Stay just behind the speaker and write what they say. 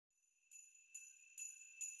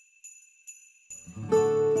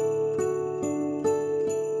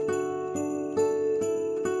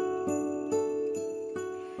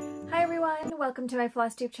welcome to my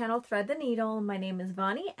FlossTube channel, Thread the Needle. My name is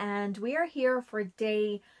Vani, and we are here for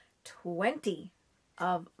day 20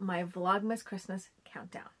 of my Vlogmas Christmas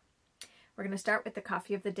countdown. We're going to start with the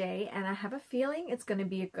coffee of the day, and I have a feeling it's going to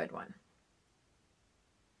be a good one.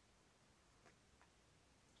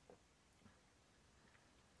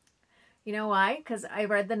 You know why? Because I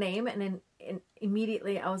read the name, and then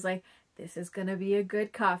immediately I was like, this is going to be a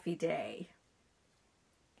good coffee day.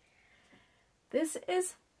 This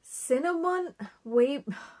is cinnamon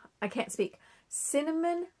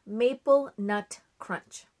maple nut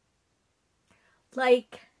crunch.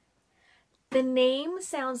 Like, the name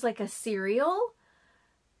sounds like a cereal,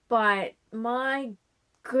 but my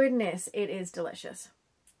goodness, it is delicious.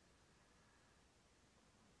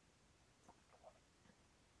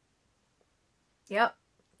 Yep,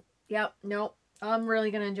 no, I'm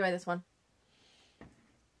really going to enjoy this one.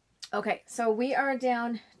 Okay, so we are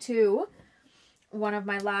down to one of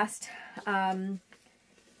my last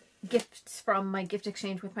gifts from my gift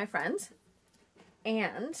exchange with my friends.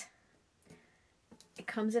 And it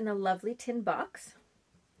comes in a lovely tin box.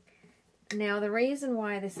 Now, the reason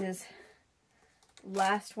why this is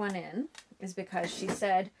last one in is because she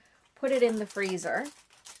said, put it in the freezer.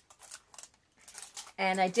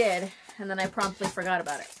 And I did, and then I promptly forgot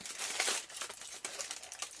about it.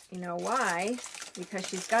 You know why? Because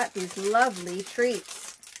she's got these lovely treats.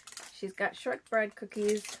 She's got shortbread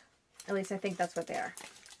cookies. At least I think that's what they are.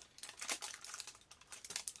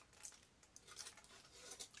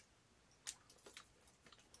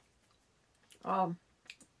 Oh,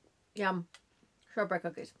 yum. Shortbread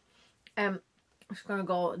cookies. It's going to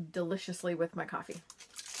go deliciously with my coffee.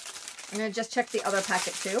 I'm going to just check the other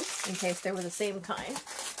packet too, in case they were the same kind.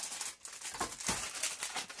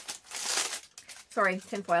 Sorry,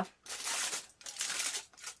 tinfoil.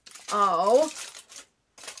 Oh.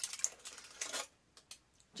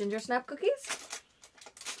 Ginger snap cookies.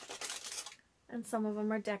 And some of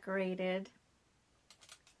them are decorated.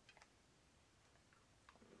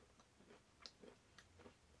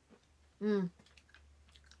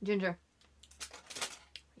 Ginger.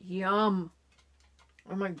 Yum.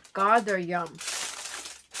 Oh my God, they're yum.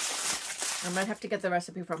 I might have to get the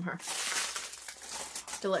recipe from her.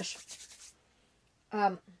 Delish.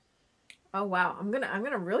 Oh wow, I'm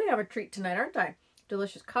gonna really have a treat tonight, aren't I?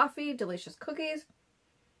 Delicious coffee, delicious cookies.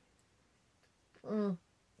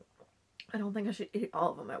 I don't think I should eat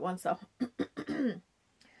all of them at once though.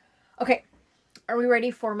 Okay, are we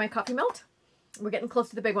ready for my coffee melt? We're getting close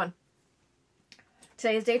to the big one.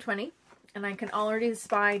 Today is day 20, and I can already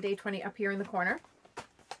spy day 20 up here in the corner.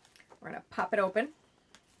 We're gonna pop it open.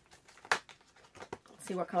 Let's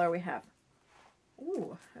see what color we have.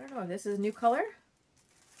 Ooh, I don't know if this is a new color.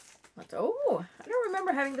 Oh, I don't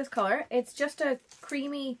remember having this color. It's just a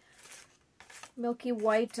creamy, milky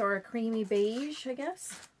white or a creamy beige, I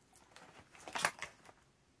guess.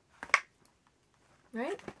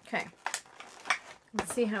 Right? Okay.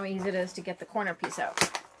 Let's see how easy it is to get the corner piece out.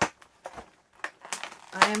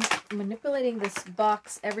 I'm manipulating this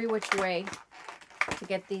box every which way to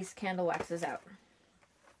get these candle waxes out.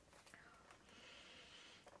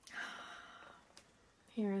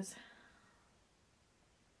 Here's the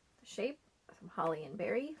shape, some holly and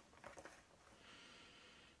berry.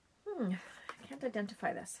 I can't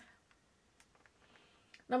identify this.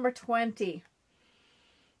 Number 20.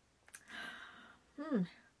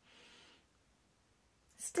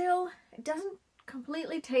 Still, it doesn't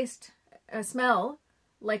completely taste, smell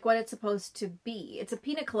like what it's supposed to be. It's a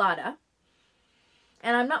pina colada.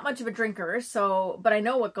 And I'm not much of a drinker, so, but I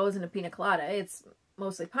know what goes in a pina colada. It's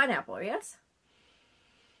mostly pineapple, yes?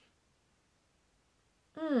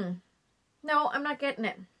 No, I'm not getting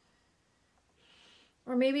it.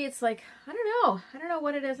 Or maybe it's like, I don't know. I don't know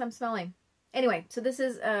what it is I'm smelling. Anyway, so this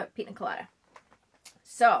is a pina colada.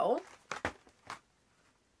 So,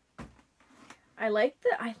 I like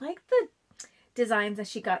the designs that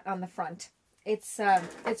she got on the front. It's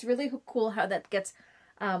really cool how that gets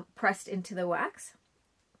pressed into the wax.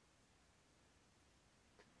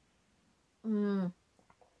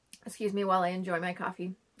 Excuse me while I enjoy my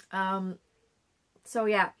coffee. So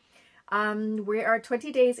yeah, we are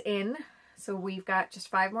 20 days in, so we've got just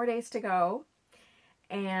 5 more days to go.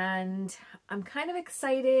 And I'm kind of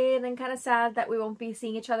excited and kind of sad that we won't be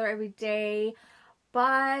seeing each other every day,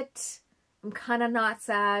 but I'm kind of not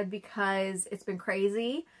sad because it's been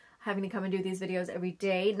crazy having to come and do these videos every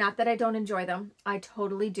day. Not that I don't enjoy them. I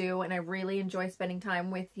totally do, and I really enjoy spending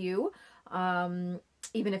time with you, even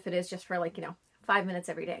if it is just for 5 minutes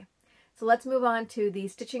every day. So let's move on to the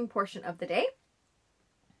stitching portion of the day.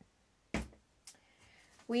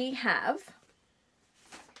 We have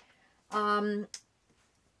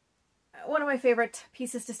one of my favorite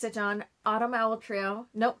pieces to stitch on, Autumn Owl Trio.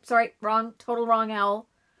 Nope, sorry, wrong, total wrong owl.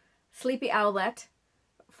 Sleepy Owlet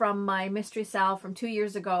from my mystery sal from 2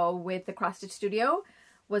 years ago with the Cross Stitch Studio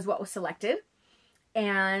was what was selected.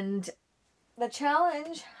 And the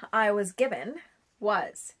challenge I was given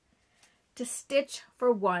was to stitch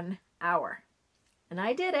for 1 hour. And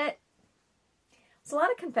I did it. It's a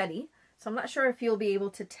lot of confetti, so I'm not sure if you'll be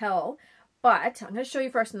able to tell, but I'm going to show you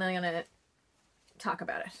first and then I'm going to talk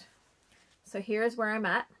about it. So here's where I'm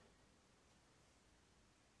at.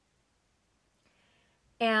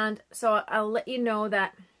 And so I'll let you know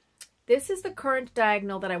that this is the current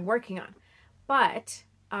diagonal that I'm working on. But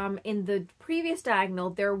in the previous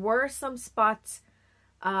diagonal, there were some spots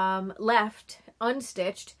left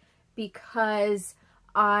unstitched because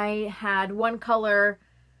I had one color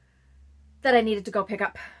that I needed to go pick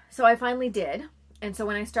up. So I finally did. And so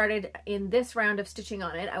when I started in this round of stitching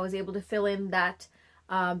on it, I was able to fill in that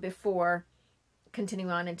before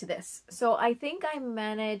continuing on into this. So I think I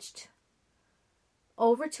managed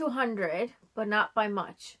over 200, but not by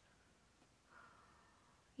much.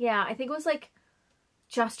 Yeah, I think it was like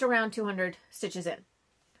just around 200 stitches in.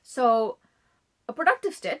 So a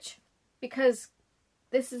productive stitch, because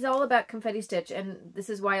this is all about confetti stitch, and this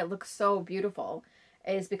is why it looks so beautiful,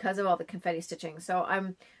 is because of all the confetti stitching. So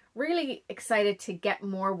I'm really excited to get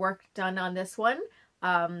more work done on this one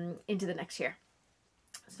into the next year.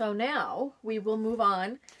 So now we will move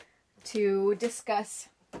on to discuss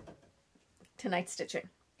tonight's stitching.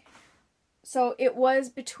 So it was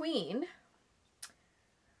between,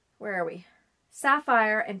 where are we?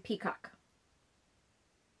 Sapphire and Peacock.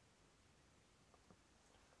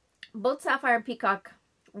 Both Sapphire and Peacock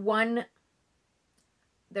won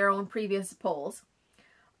their own previous polls.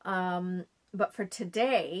 But for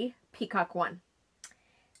today, Peacock won.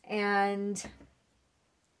 And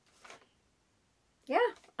yeah,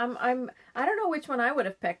 I don't know which one I would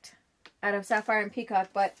have picked out of Sapphire and Peacock,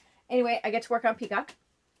 but anyway, I get to work on Peacock,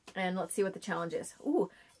 and let's see what the challenge is. Ooh,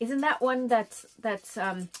 isn't that one that's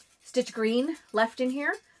stitch green left in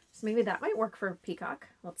here? So maybe that might work for Peacock.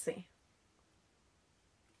 Let's see.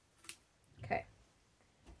 Okay.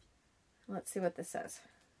 Let's see what this says.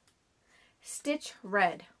 Stitch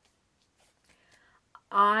red.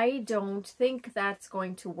 I don't think that's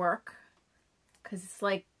going to work because it's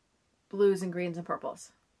like blues and greens and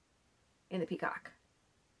purples in the Peacock.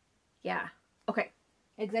 Yeah. Okay.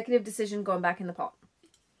 Executive decision, going back in the pot.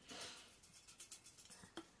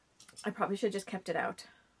 I probably should have just kept it out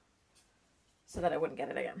so that I wouldn't get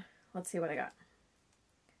it again. Let's see what I got.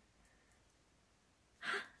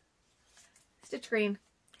 Stitch green.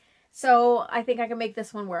 So I think I can make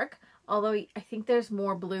this one work, although I think there's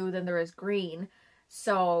more blue than there is green.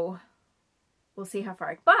 So we'll see how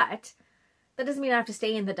far. But that doesn't mean I have to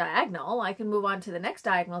stay in the diagonal. I can move on to the next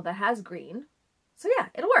diagonal that has green. So yeah,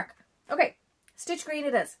 it'll work. Okay, stitch green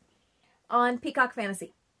it is on Peacock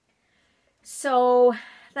Fantasy. So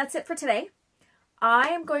that's it for today. I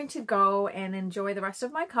am going to go and enjoy the rest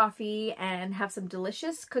of my coffee and have some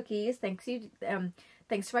delicious cookies. Thanks to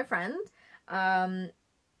my friend.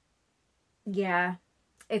 Yeah,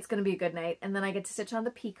 it's going to be a good night. And then I get to stitch on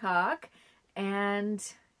the Peacock, and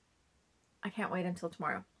I can't wait until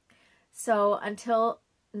tomorrow. So until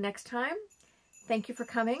next time, thank you for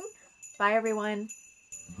coming. Bye, everyone.